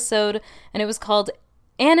that episode, and it was called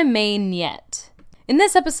Anime Niet. In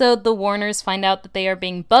this episode, the Warners find out that they are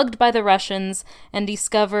being bugged by the Russians and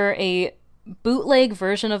discover a bootleg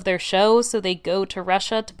version of their show, so they go to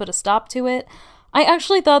Russia to put a stop to it. I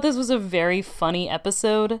actually thought this was a very funny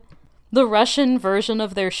episode. The Russian version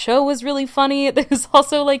of their show was really funny. There's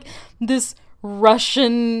also this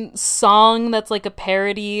Russian song that's a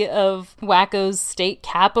parody of Wacko's state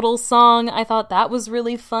capital song. I thought that was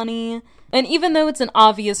really funny. And even though it's an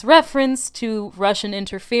obvious reference to Russian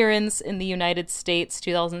interference in the United States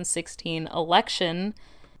 2016 election,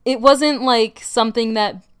 it wasn't something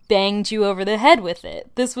that banged you over the head with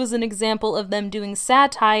it. This was an example of them doing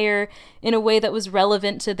satire in a way that was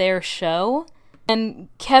relevant to their show and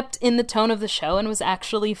kept in the tone of the show and was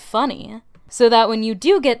actually funny. So that when you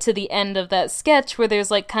do get to the end of that sketch where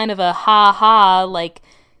there's kind of a ha-ha,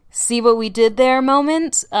 see what we did there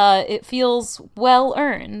moment, it feels well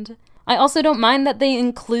earned. I also don't mind that they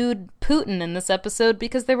include Putin in this episode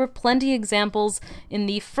because there were plenty examples in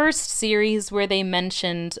the first series where they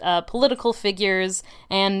mentioned political figures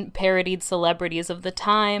and parodied celebrities of the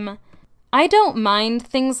time. I don't mind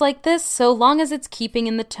things like this so long as it's keeping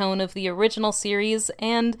in the tone of the original series,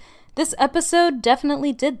 and this episode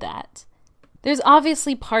definitely did that. There's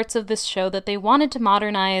obviously parts of this show that they wanted to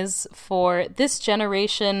modernize for this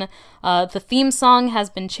generation. The theme song has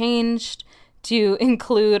been changed to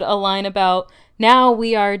include a line about, now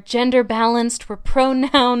we are gender balanced, we're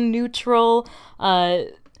pronoun neutral,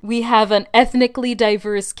 we have an ethnically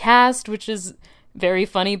diverse cast, which is very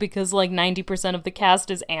funny because like 90% of the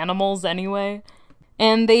cast is animals anyway.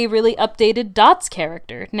 And they really updated Dot's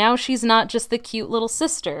character. Now she's not just the cute little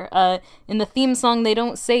sister. In the theme song, they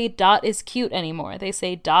don't say Dot is cute anymore. They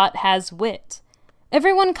say Dot has wit.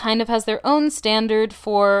 Everyone kind of has their own standard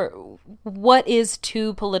for what is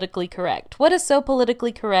too politically correct. What is so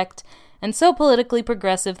politically correct and so politically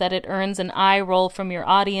progressive that it earns an eye roll from your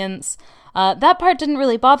audience. That part didn't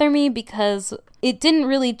really bother me because it didn't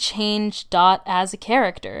really change Dot as a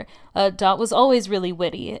character. Dot was always really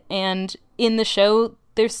witty, and in the show,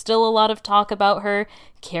 there's still a lot of talk about her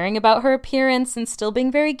caring about her appearance and still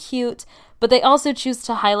being very cute, but they also choose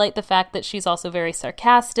to highlight the fact that she's also very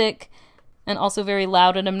sarcastic and also very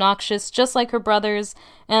loud and obnoxious, just like her brothers,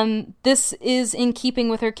 and this is in keeping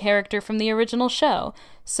with her character from the original show.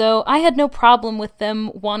 So I had no problem with them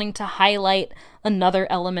wanting to highlight another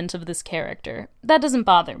element of this character. That doesn't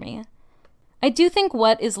bother me. I do think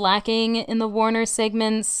what is lacking in the Warner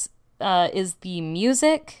segments is the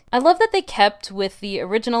music. I love that they kept with the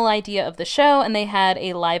original idea of the show and they had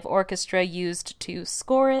a live orchestra used to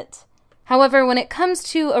score it. However, when it comes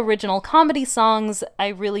to original comedy songs, I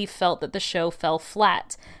really felt that the show fell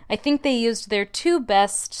flat. I think they used their two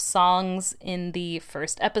best songs in the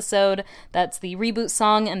first episode. That's the reboot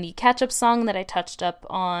song and the catch-up song that I touched up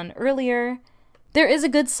on earlier. There is a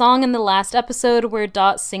good song in the last episode where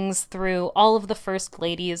Dot sings through all of the first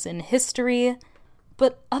ladies in history.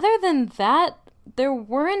 But other than that, there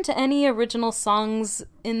weren't any original songs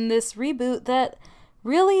in this reboot that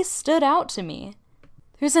really stood out to me.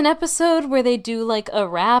 There's an episode where they do like a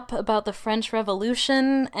rap about the French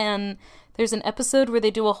Revolution, and there's an episode where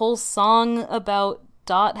they do a whole song about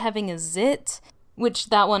Dot having a zit, which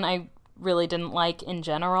that one I really didn't like in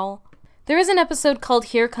general. There is an episode called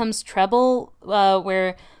Here Comes Treble,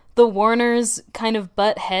 where the Warners kind of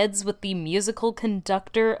butt heads with the musical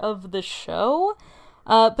conductor of the show.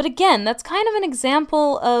 But again, that's kind of an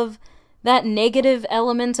example of that negative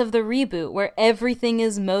element of the reboot where everything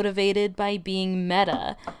is motivated by being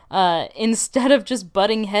meta. Instead of just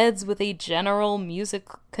butting heads with a general music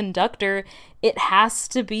conductor, it has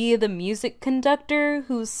to be the music conductor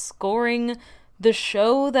who's scoring the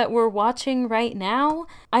show that we're watching right now.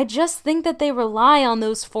 I just think that they rely on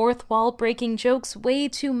those fourth wall breaking jokes way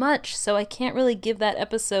too much, so I can't really give that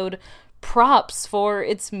episode props for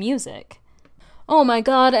its music. Oh my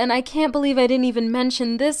god, and I can't believe I didn't even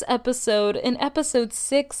mention this episode. In episode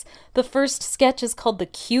 6, the first sketch is called The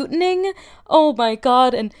Cutening. Oh my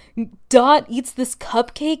god, and Dot eats this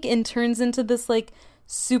cupcake and turns into this, like,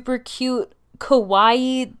 super cute,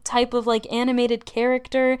 kawaii type of, like, animated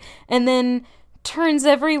character, and then turns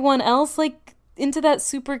everyone else, like, into that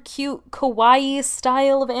super cute kawaii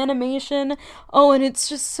style of animation. Oh, and it's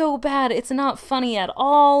just so bad. It's not funny at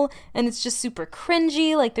all, and it's just super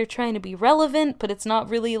cringy, like they're trying to be relevant, but it's not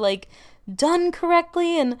really, like, done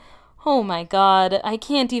correctly, and oh my god, I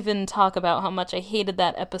can't even talk about how much I hated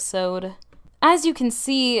that episode. As you can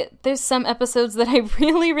see, there's some episodes that I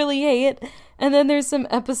really, really hate, and then there's some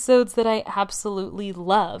episodes that I absolutely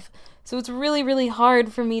love. So it's really, really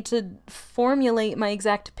hard for me to formulate my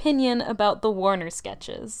exact opinion about the Warner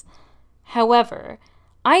sketches. However,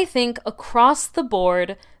 I think across the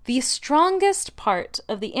board, the strongest part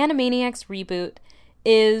of the Animaniacs reboot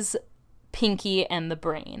is Pinky and the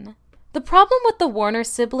Brain. The problem with the Warner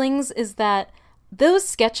siblings is that those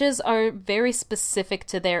sketches are very specific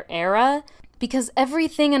to their era, because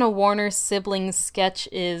everything in a Warner siblings sketch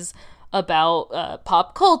is about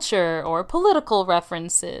pop culture or political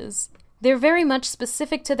references. They're very much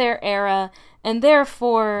specific to their era, and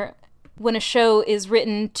therefore, when a show is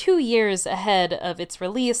written 2 years ahead of its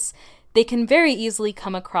release, they can very easily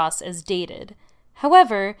come across as dated.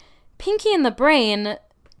 However, Pinky and the Brain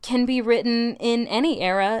can be written in any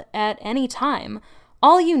era at any time.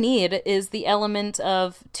 All you need is the element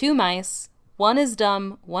of two mice, one is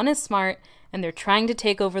dumb, one is smart, and they're trying to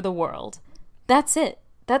take over the world. That's it.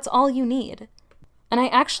 That's all you need. And I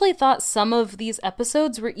actually thought some of these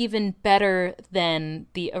episodes were even better than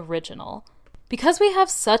the original. Because we have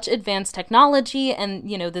such advanced technology and,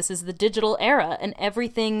 this is the digital era and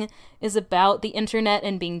everything is about the internet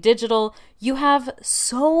and being digital, you have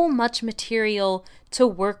so much material to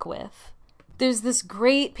work with. There's this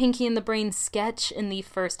great Pinky and the Brain sketch in the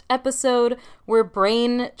first episode where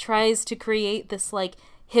Brain tries to create this, like,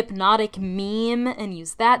 hypnotic meme and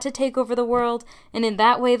use that to take over the world. And in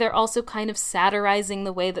that way, they're also kind of satirizing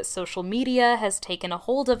the way that social media has taken a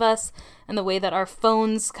hold of us and the way that our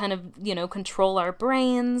phones kind of, control our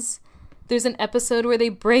brains. There's an episode where they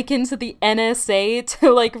break into the NSA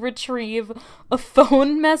to, retrieve a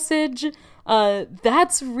phone message.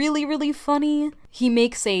 That's really, really funny. He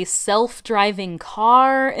makes a self-driving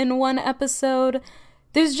car in one episode.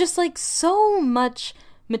 There's just, so much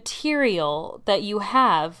material that you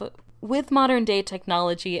have with modern day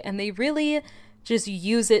technology, and they really just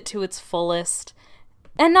use it to its fullest.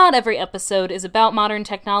 And not every episode is about modern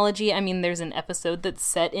technology. I mean, there's an episode that's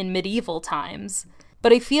set in medieval times.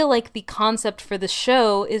 But I feel like the concept for the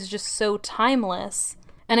show is just so timeless.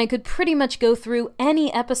 And I could pretty much go through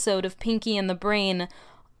any episode of Pinky and the Brain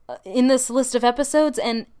in this list of episodes,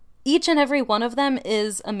 and each and every one of them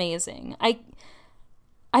is amazing.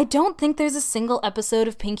 I don't think there's a single episode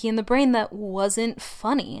of Pinky and the Brain that wasn't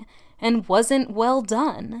funny and wasn't well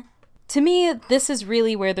done. To me, this is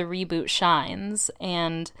really where the reboot shines,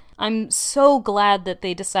 and I'm so glad that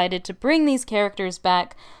they decided to bring these characters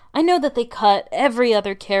back. I know that they cut every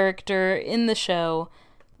other character in the show,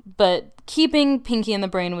 but keeping Pinky and the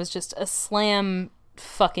Brain was just a slam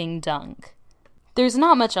fucking dunk. There's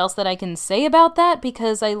not much else that I can say about that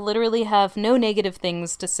because I literally have no negative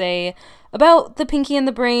things to say about the Pinky and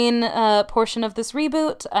the Brain portion of this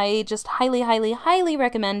reboot. I just highly, highly, highly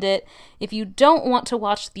recommend it. If you don't want to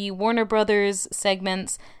watch the Warner Brothers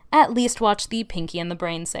segments, at least watch the Pinky and the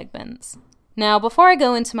Brain segments. Now, before I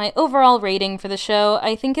go into my overall rating for the show,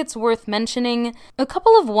 I think it's worth mentioning a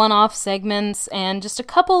couple of one-off segments and just a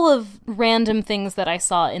couple of random things that I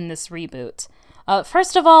saw in this reboot.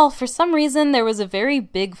 First of all, for some reason, there was a very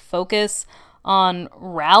big focus on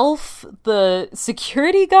Ralph, the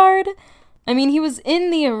security guard. I mean, he was in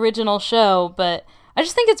the original show, but I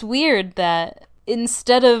just think it's weird that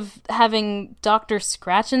instead of having Dr.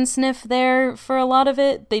 Scratch and Sniff there for a lot of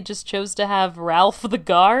it, they just chose to have Ralph the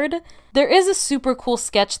guard. There is a super cool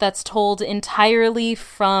sketch that's told entirely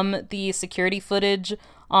from the security footage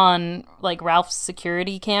on, Ralph's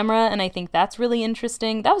security camera, and I think that's really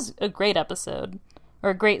interesting. That was a great episode,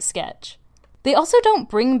 or a great sketch. They also don't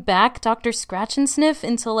bring back Dr. Scratch and Sniff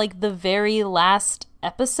until, the very last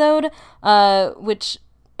episode, which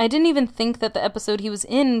I didn't even think that the episode he was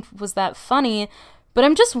in was that funny, but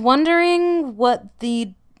I'm just wondering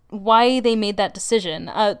why they made that decision.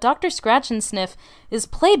 Dr. Scratch and Sniff is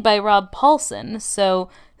played by Rob Paulsen, so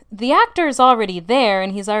the actor is already there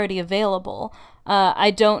and he's already available.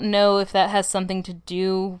 I don't know if that has something to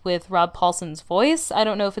do with Rob Paulsen's voice. I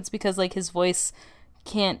don't know if it's because, his voice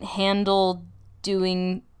can't handle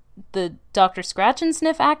doing the Dr. Scratch and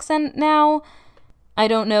Sniff accent now. I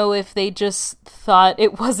don't know if they just thought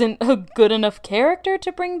it wasn't a good enough character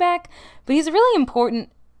to bring back, but he's a really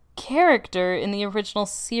important character in the original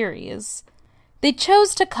series. They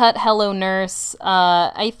chose to cut Hello Nurse,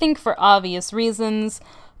 I think for obvious reasons.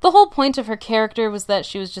 The whole point of her character was that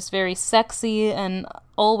she was just very sexy and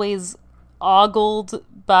always ogled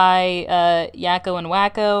by Yakko and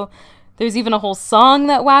Wakko. There's even a whole song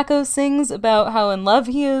that Wakko sings about how in love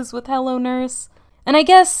he is with Hello Nurse. And I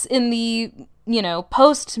guess in the,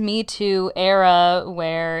 post-Me Too era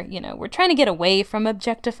where, we're trying to get away from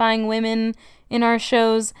objectifying women in our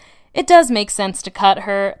shows, it does make sense to cut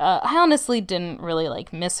her. I honestly didn't really,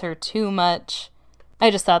 miss her too much. I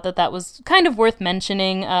just thought that was kind of worth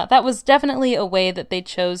mentioning. That was definitely a way that they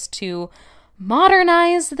chose to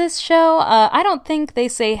modernize this show. I don't think they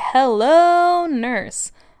say hello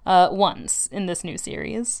nurse once in this new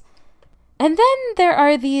series. And then there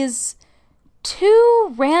are these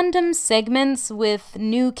two random segments with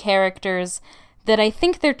new characters that I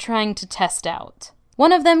think they're trying to test out.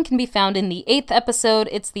 One of them can be found in the 8th episode.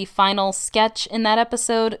 It's the final sketch in that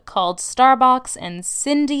episode called Starbox and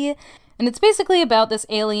Cindy. And it's basically about this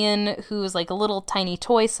alien who's a little tiny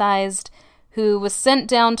toy-sized, who was sent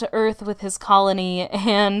down to Earth with his colony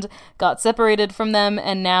and got separated from them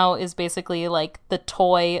and now is basically the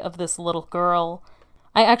toy of this little girl.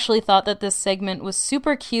 I actually thought that this segment was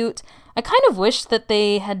super cute. I kind of wish that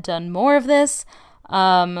they had done more of this.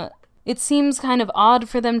 It seems kind of odd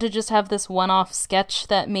for them to just have this one-off sketch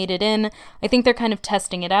that made it in. I think they're kind of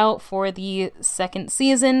testing it out for the second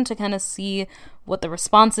season to kind of see what the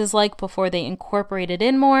response is like before they incorporate it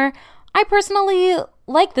in more. I personally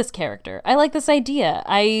like this character. I like this idea.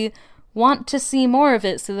 I want to see more of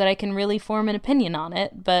it so that I can really form an opinion on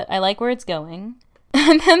it, but I like where it's going.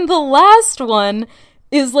 And then the last one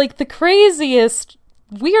is the craziest,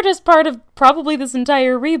 weirdest part of probably this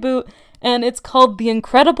entire reboot, and it's called The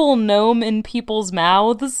Incredible Gnome in People's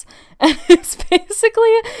Mouths, and it's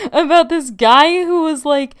basically about this guy who was,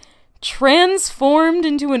 like, transformed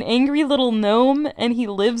into an angry little gnome, and he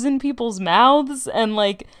lives in people's mouths and,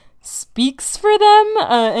 like, speaks for them,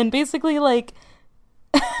 and basically, like,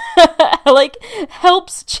 like,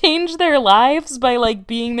 helps change their lives by, like,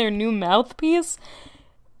 being their new mouthpiece.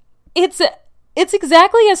 It's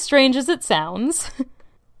exactly as strange as it sounds.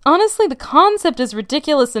 Honestly, the concept is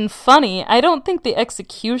ridiculous and funny. I don't think the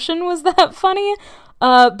execution was that funny,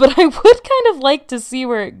 but I would kind of like to see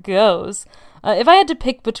where it goes. If I had to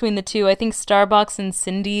pick between the two, I think Starbucks and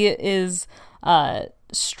Cindy is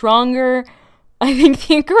stronger. I think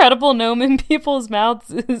The Incredible Gnome in People's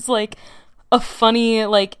Mouths is, like, a funny,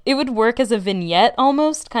 like, it would work as a vignette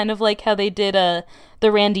almost, kind of like how they did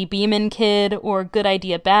the Randy Beeman Kid or Good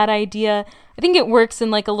Idea, Bad Idea. I think it works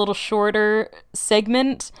in, like, a little shorter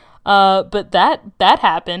segment, but that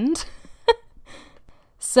happened.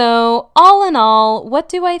 So, all in all, what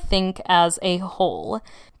do I think as a whole?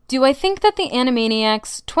 Do I think that the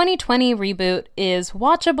Animaniacs 2020 reboot is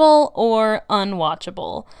watchable or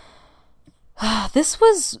unwatchable? This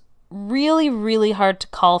was really, really hard to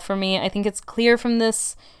call for me. I think it's clear from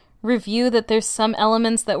this review that there's some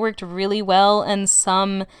elements that worked really well and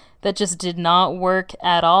some that just did not work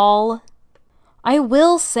at all. I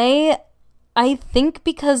will say, I think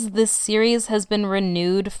because this series has been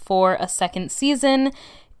renewed for a second season,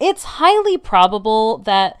 it's highly probable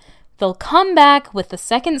that they'll come back with the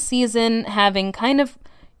second season having kind of,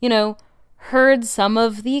 heard some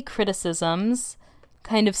of the criticisms,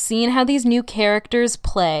 kind of seen how these new characters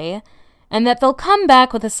play, and that they'll come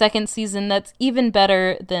back with a second season that's even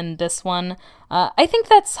better than this one. I think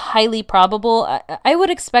that's highly probable. I would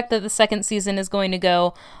expect that the second season is going to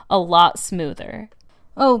go a lot smoother.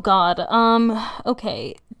 Oh god,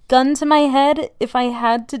 okay. Gun to my head, if I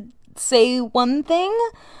had to say one thing?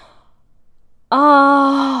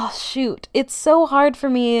 Shoot. It's so hard for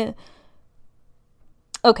me.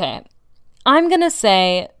 Okay. I'm gonna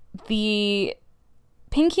say the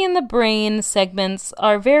Pinky and the Brain segments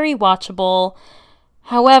are very watchable.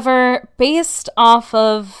 However, based off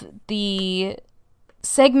of the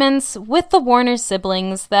segments with the Warner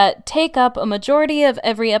siblings that take up a majority of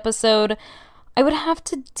every episode, I would have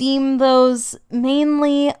to deem those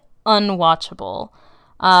mainly unwatchable.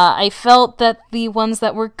 I felt that the ones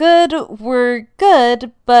that were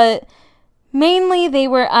good, but mainly they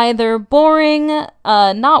were either boring,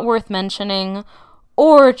 not worth mentioning,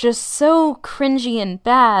 or just so cringy and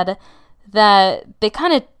bad that they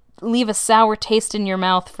kind of leave a sour taste in your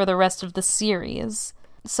mouth for the rest of the series.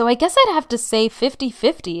 So I guess I'd have to say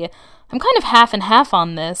 50-50. I'm kind of half and half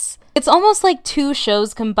on this. It's almost like two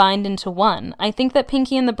shows combined into one. I think that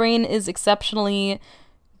Pinky and the Brain is exceptionally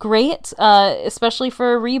great, especially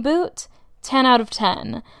for a reboot. 10 out of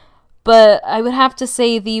 10. But I would have to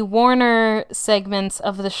say the Warner segments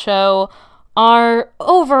of the show are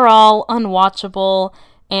overall unwatchable,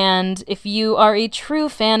 and if you are a true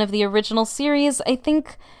fan of the original series, I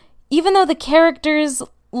think even though the characters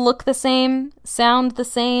look the same, sound the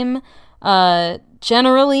same,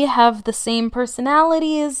 generally have the same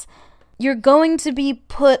personalities, you're going to be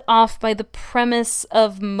put off by the premise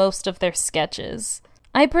of most of their sketches.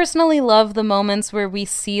 I personally love the moments where we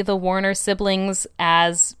see the Warner siblings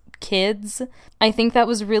as kids. I think that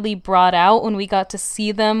was really brought out when we got to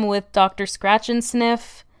see them with Dr. Scratch and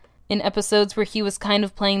Sniff in episodes where he was kind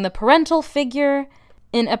of playing the parental figure,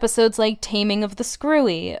 in episodes like Taming of the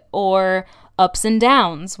Screwy or Ups and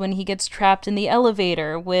Downs when he gets trapped in the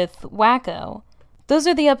elevator with Wacko. Those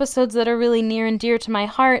are the episodes that are really near and dear to my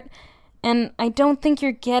heart, and I don't think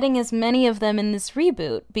you're getting as many of them in this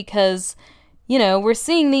reboot because, we're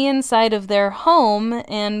seeing the inside of their home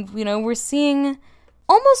and, we're seeing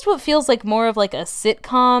almost what feels like more of like a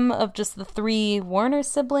sitcom of just the three Warner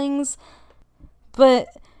siblings. But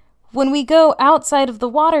when we go outside of the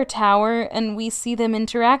water tower and we see them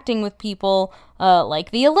interacting with people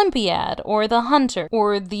like the Olympiad or the Hunter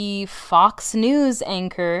or the Fox News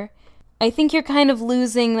anchor, I think you're kind of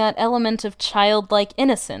losing that element of childlike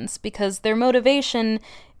innocence because their motivation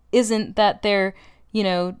isn't that they're,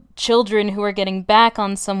 children who are getting back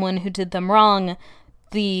on someone who did them wrong.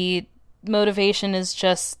 The motivation is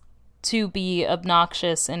just to be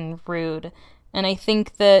obnoxious and rude. And I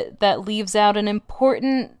think that leaves out an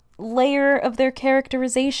important layer of their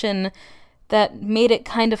characterization that made it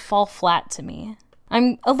kind of fall flat to me.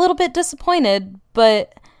 I'm a little bit disappointed,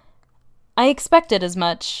 but I expected as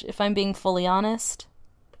much, if I'm being fully honest.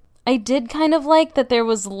 I did kind of like that there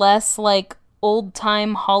was less,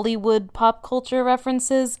 old-time Hollywood pop culture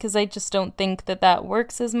references, because I just don't think that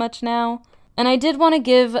works as much now. And I did want to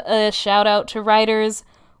give a shout out to writers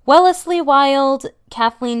Wellesley Wild,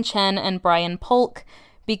 Kathleen Chen, and Brian Polk,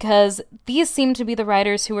 because these seem to be the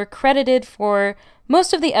writers who were credited for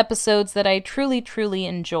most of the episodes that I truly, truly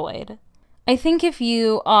enjoyed. I think if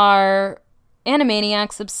you are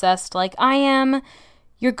Animaniacs obsessed like I am,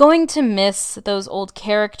 you're going to miss those old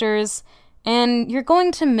characters, and you're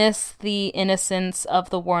going to miss the innocence of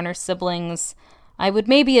the Warner siblings. I would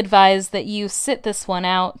maybe advise that you sit this one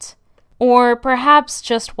out, or perhaps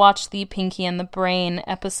just watch the Pinky and the Brain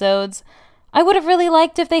episodes. I would have really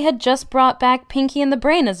liked if they had just brought back Pinky and the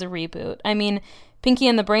Brain as a reboot. I mean, Pinky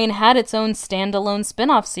and the Brain had its own standalone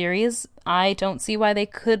spin-off series. I don't see why they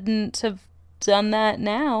couldn't have done that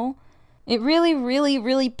now. It really, really,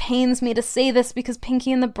 really pains me to say this because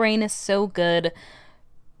Pinky and the Brain is so good.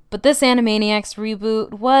 But this Animaniacs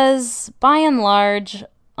reboot was, by and large,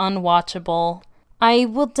 unwatchable. I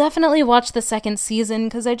will definitely watch the second season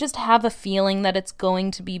because I just have a feeling that it's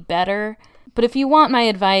going to be better. But if you want my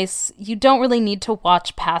advice, you don't really need to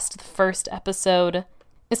watch past the first episode.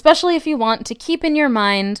 Especially if you want to keep in your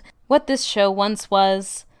mind what this show once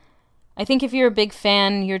was. I think if you're a big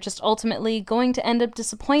fan, you're just ultimately going to end up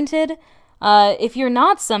disappointed. If you're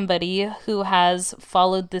not somebody who has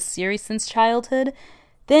followed this series since childhood,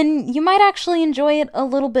 then you might actually enjoy it a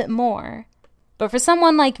little bit more. But for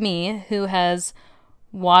someone like me, who has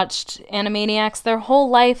watched Animaniacs their whole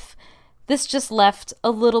life, this just left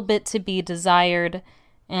a little bit to be desired,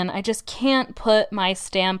 and I just can't put my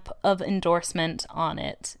stamp of endorsement on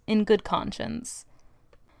it in good conscience.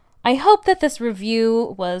 I hope that this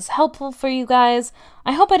review was helpful for you guys.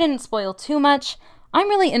 I hope I didn't spoil too much. I'm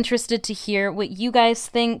really interested to hear what you guys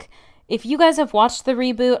think. If you guys have watched the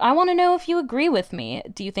reboot, I want to know if you agree with me.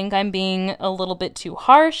 Do you think I'm being a little bit too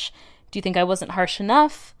harsh? Do you think I wasn't harsh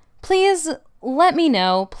enough? Please let me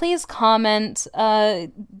know. Please comment.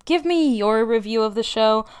 Give me your review of the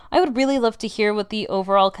show. I would really love to hear what the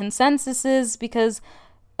overall consensus is, because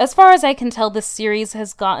as far as I can tell, this series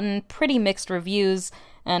has gotten pretty mixed reviews,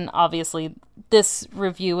 and obviously this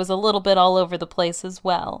review was a little bit all over the place as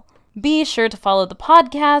well. Be sure to follow the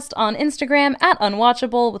podcast on Instagram at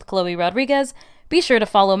Unwatchable with Chloe Rodriguez. Be sure to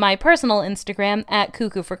follow my personal Instagram at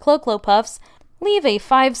Cuckoo for Clo-Clo-Puffs. Leave a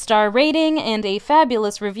 5-star rating and a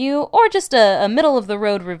fabulous review, or just a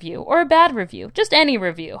middle-of-the-road review, or a bad review. Just any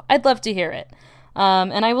review. I'd love to hear it.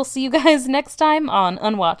 And I will see you guys next time on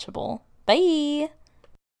Unwatchable. Bye!